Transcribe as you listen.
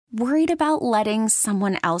Worried about letting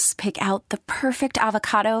someone else pick out the perfect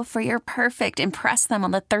avocado for your perfect impress them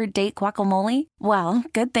on the third date guacamole? Well,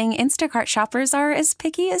 good thing Instacart shoppers are as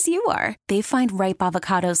picky as you are. They find ripe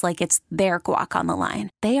avocados like it's their guac on the line.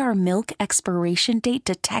 They are milk expiration date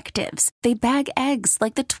detectives. They bag eggs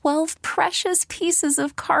like the 12 precious pieces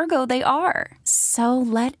of cargo they are. So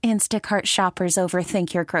let Instacart shoppers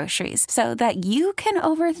overthink your groceries so that you can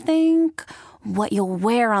overthink what you'll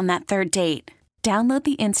wear on that third date. Download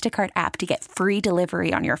the Instacart app to get free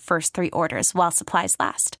delivery on your first 3 orders while supplies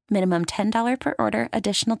last. Minimum $10 per order.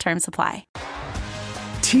 Additional terms apply.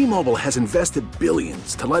 T-Mobile has invested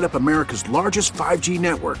billions to light up America's largest 5G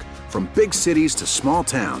network, from big cities to small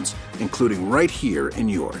towns, including right here in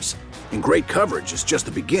yours. And great coverage is just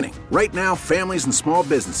the beginning. Right now, families and small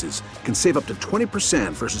businesses can save up to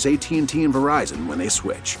 20% versus AT&T and Verizon when they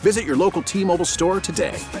switch. Visit your local T-Mobile store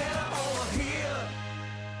today.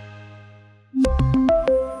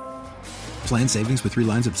 Plan savings with 3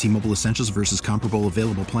 lines of T-Mobile Essentials versus comparable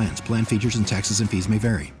available plans. Plan features and taxes and fees may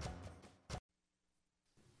vary.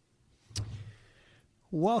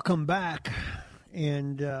 Welcome back.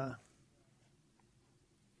 And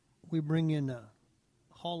we bring in a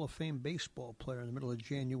Hall of Fame baseball player in the middle of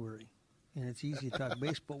January. And it's easy to talk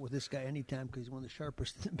baseball with this guy anytime because he's one of the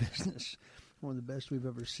sharpest in the business, one of the best we've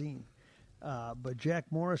ever seen. But Jack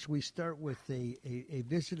Morris, we start with a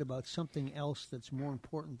visit about something else that's more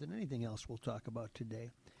important than anything else we'll talk about today.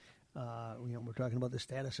 We're talking about the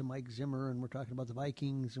status of Mike Zimmer, and we're talking about the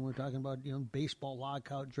Vikings, and we're talking about, baseball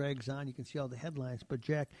lockout drags on. You can see all the headlines. But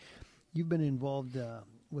Jack, you've been involved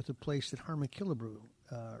with a place that Harmon Killebrew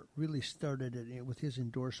really started it with his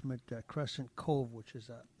endorsement, Crescent Cove, which is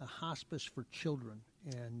a hospice for children.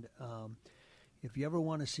 And if you ever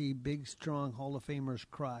want to see big, strong Hall of Famers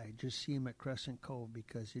cry, just see them at Crescent Cove,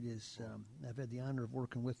 because it is, I've had the honor of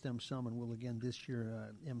working with them some, and will again this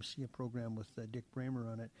year MC a program with Dick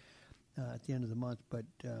Bramer on it at the end of the month. But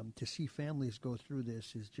to see families go through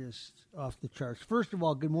this is just off the charts. First of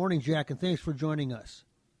all, good morning, Jack, and thanks for joining us.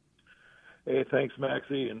 Hey, thanks,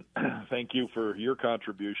 Maxie, and thank you for your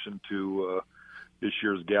contribution to this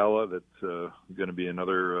year's gala. That's going to be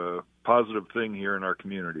another positive thing here in our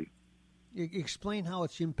community. Explain how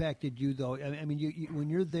it's impacted you, though. I mean, you when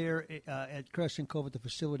you're there at Crescent Cove at the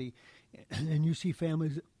facility, and you see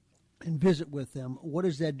families and visit with them, what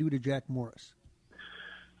does that do to Jack Morris?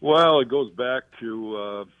 Well, it goes back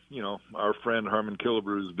to our friend Harmon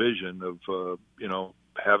Killebrew's vision of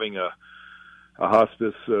having a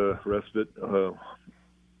hospice respite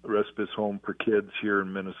home for kids here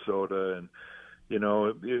in Minnesota, and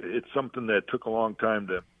it's something that took a long time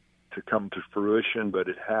to come to fruition, but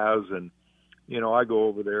it has. And I go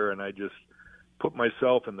over there and I just put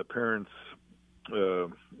myself in the parents'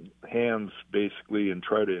 hands, basically, and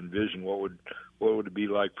try to envision what would it be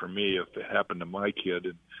like for me if it happened to my kid.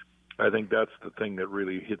 And I think that's the thing that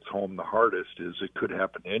really hits home the hardest, is it could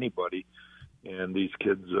happen to anybody. And these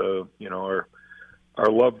kids, are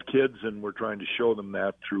loved kids, and we're trying to show them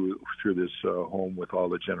that through this home, with all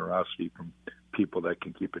the generosity from people that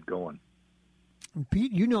can keep it going.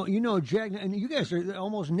 Pete, Jack, and you guys are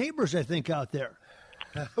almost neighbors, I think, out there.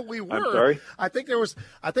 We were. I'm sorry? I think there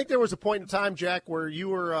was a point in time, Jack, where you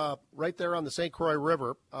were right there on the St. Croix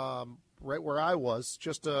River, right where I was,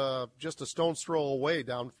 just a stone's throw away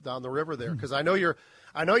down the river there. Because I know you're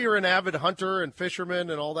an avid hunter and fisherman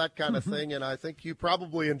and all that kind of thing, and I think you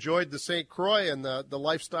probably enjoyed the St. Croix and the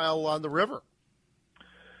lifestyle on the river.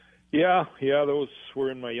 Yeah, those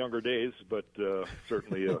were in my younger days, but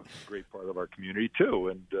certainly a great part of our community too.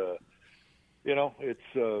 And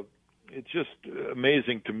it's just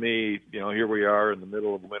amazing to me. Here we are in the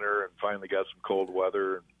middle of winter and finally got some cold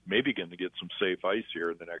weather, and maybe going to get some safe ice here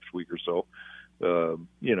in the next week or so.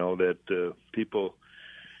 That people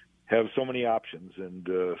have so many options, and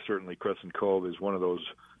certainly Crescent Cove is one of those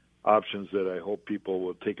options that I hope people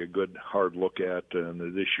will take a good hard look at. And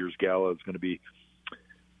this year's gala is going to be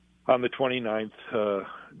on the 29th,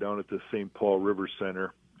 down at the St. Paul River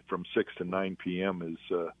Center from 6 to 9 p.m. is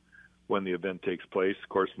when the event takes place. Of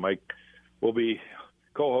course, Mike will be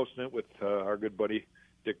co-hosting it with our good buddy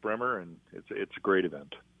Dick Bremer, and it's a great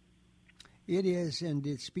event. It is, and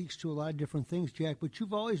it speaks to a lot of different things, Jack, but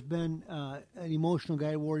you've always been an emotional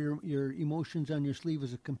guy, wore your emotions on your sleeve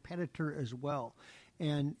as a competitor as well.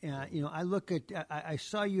 And, I look at I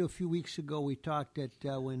saw you a few weeks ago. We talked at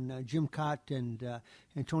when Jim Cott and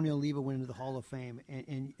Antonio Oliva went into the Hall of Fame,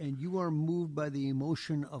 and you are moved by the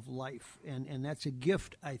emotion of life, and that's a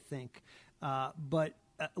gift, I think. But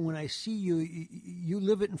when I see you, you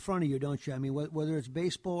live it in front of you, don't you? I mean, whether it's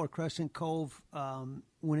baseball or Crescent Cove,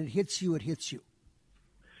 when it hits you, it hits you.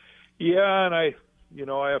 Yeah, and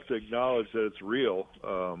I have to acknowledge that it's real.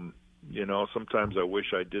 Sometimes I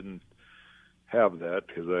wish I didn't have that,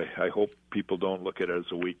 because I hope people don't look at it as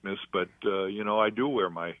a weakness. But, I do wear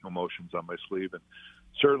my emotions on my sleeve. And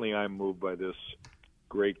certainly I'm moved by this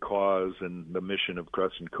great cause and the mission of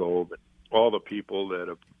Crescent Cove and all the people that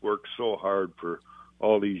have worked so hard for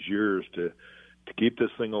all these years to keep this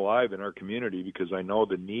thing alive in our community, because I know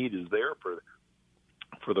the need is there for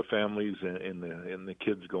the families and the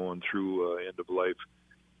kids going through end of life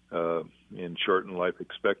and shortened life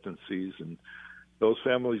expectancies. And those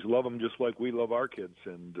families love them just like we love our kids,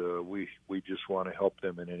 and we just want to help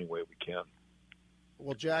them in any way we can.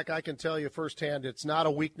 Well, Jack, I can tell you firsthand, it's not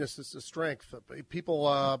a weakness, it's a strength. People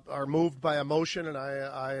are moved by emotion, and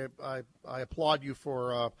I applaud you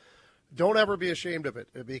for don't ever be ashamed of it,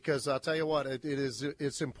 because I'll tell you what,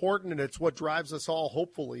 it's important, and it's what drives us all,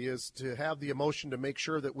 hopefully, is to have the emotion to make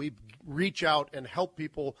sure that we reach out and help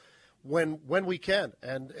people when we can,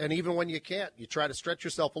 and even when you can't, you try to stretch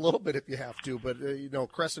yourself a little bit if you have to. But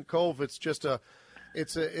Crescent Cove, it's just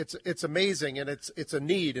it's amazing, and it's a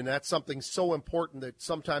need, and that's something so important that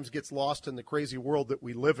sometimes gets lost in the crazy world that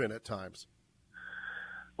we live in at times.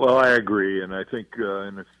 Well, I agree, and I think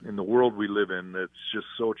in the world we live in, it's just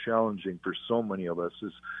so challenging for so many of us.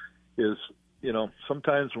 Is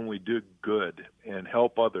sometimes when we do good and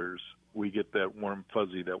help others, we get that warm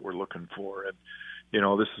fuzzy that we're looking for, and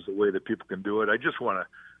this is the way that people can do it. I just want to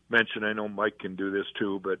mention, I know Mike can do this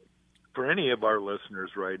too, but for any of our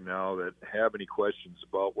listeners right now that have any questions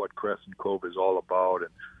about what Crescent Cove is all about and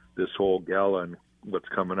this whole gala and what's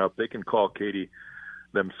coming up, they can call Katie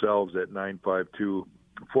themselves at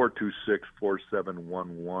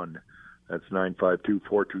 952-426-4711. That's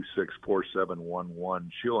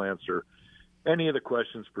 952-426-4711. She'll answer any of the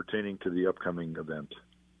questions pertaining to the upcoming event.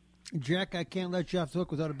 Jack, I can't let you off the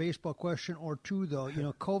hook without a baseball question or two, though.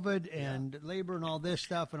 COVID and labor and all this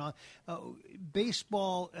stuff, and all.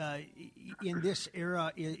 Baseball in this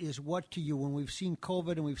era is what to you? When we've seen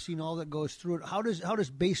COVID and we've seen all that goes through it, how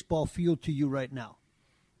does baseball feel to you right now?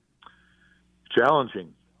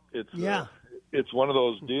 Challenging. It's one of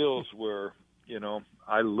those deals where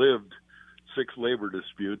I lived 6 labor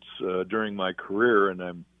disputes during my career,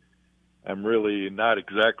 and I'm really not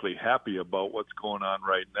exactly happy about what's going on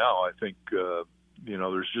right now. I think,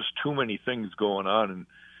 there's just too many things going on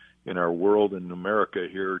in our world in America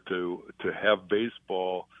here to have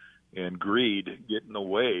baseball and greed get in the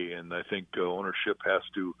way. And I think ownership has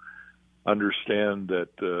to understand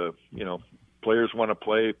that, players want to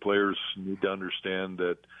play. Players need to understand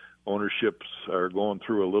that ownerships are going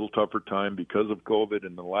through a little tougher time because of COVID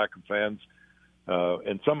and the lack of fans.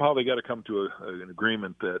 And somehow they got to come to an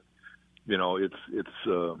agreement that,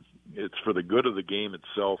 it's for the good of the game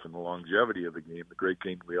itself and the longevity of the game, the great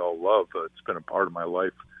game we all love. It's been a part of my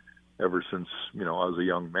life ever since, I was a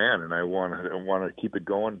young man, and I want to keep it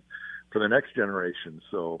going for the next generation.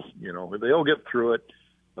 So, they'll get through it.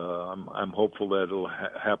 I'm hopeful that it'll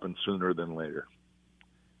happen sooner than later.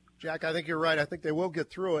 Jack, I think you're right. I think they will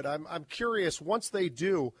get through it. I'm curious, once they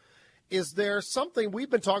do, is there something, we've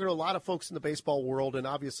been talking to a lot of folks in the baseball world, and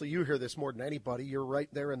obviously you hear this more than anybody. You're right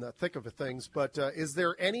there in the thick of things. But is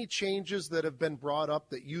there any changes that have been brought up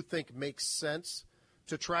that you think makes sense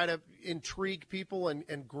to try to intrigue people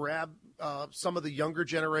and grab some of the younger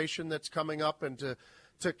generation that's coming up and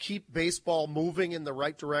to keep baseball moving in the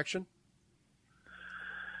right direction?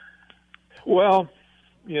 Well,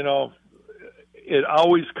 it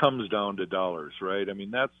always comes down to dollars, right? I mean,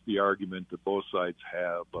 that's the argument that both sides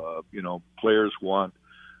have. Players want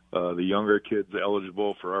the younger kids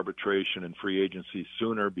eligible for arbitration and free agency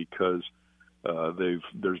sooner because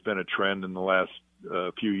there's been a trend in the last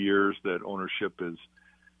few years that ownership is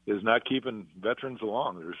not keeping veterans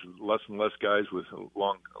along. There's less and less guys with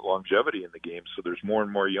longevity in the game, so there's more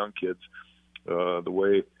and more young kids. The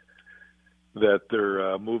way that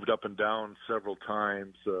they're moved up and down several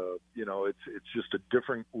times. It's just a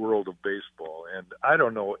different world of baseball. And I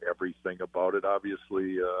don't know everything about it.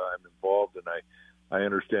 Obviously, I'm involved and I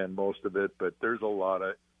understand most of it, but there's a lot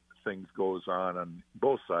of things goes on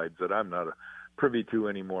both sides that I'm not privy to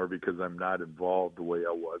anymore because I'm not involved the way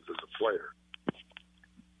I was as a player.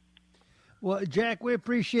 Well, Jack, we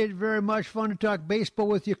appreciate it very much. Fun to talk baseball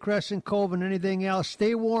with you, Crescent Cove, and anything else.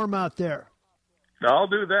 Stay warm out there. I'll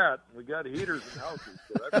do that. We got heaters in houses,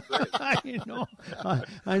 so that's great.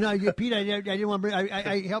 I know, Pete. I didn't want to bring.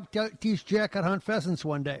 I helped teach Jack how to hunt pheasants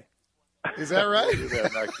one day. Is that right? Okay,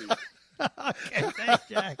 thanks,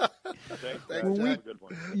 Jack. Thanks, Jack. Have a good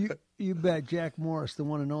one. You bet, Jack Morris, the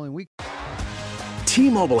one and only.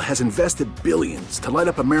 T-Mobile has invested billions to light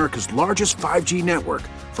up America's largest 5G network,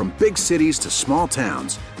 from big cities to small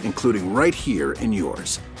towns, including right here in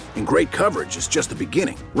yours. And great coverage is just the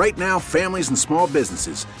beginning. Right now, families and small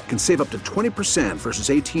businesses can save up to 20% versus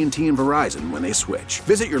AT&T and Verizon when they switch.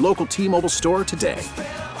 Visit your local T-Mobile store today.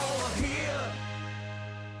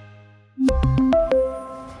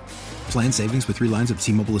 Plan savings with 3 lines of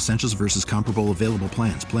T-Mobile Essentials versus comparable available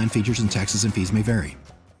plans. Plan features and taxes and fees may vary.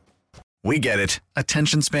 We get it.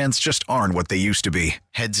 Attention spans just aren't what they used to be.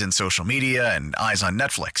 Heads in social media and eyes on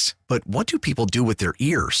Netflix. But what do people do with their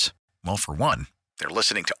ears? Well, for one, they're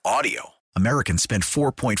listening to audio. Americans spend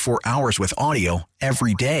 4.4 hours with audio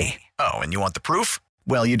every day. Oh, and you want the proof?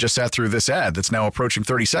 Well, you just sat through this ad that's now approaching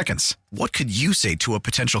 30 seconds. What could you say to a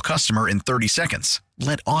potential customer in 30 seconds?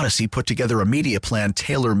 Let Odyssey put together a media plan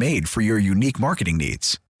tailor-made for your unique marketing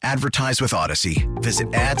needs. Advertise with Odyssey.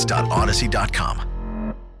 Visit ads.odyssey.com.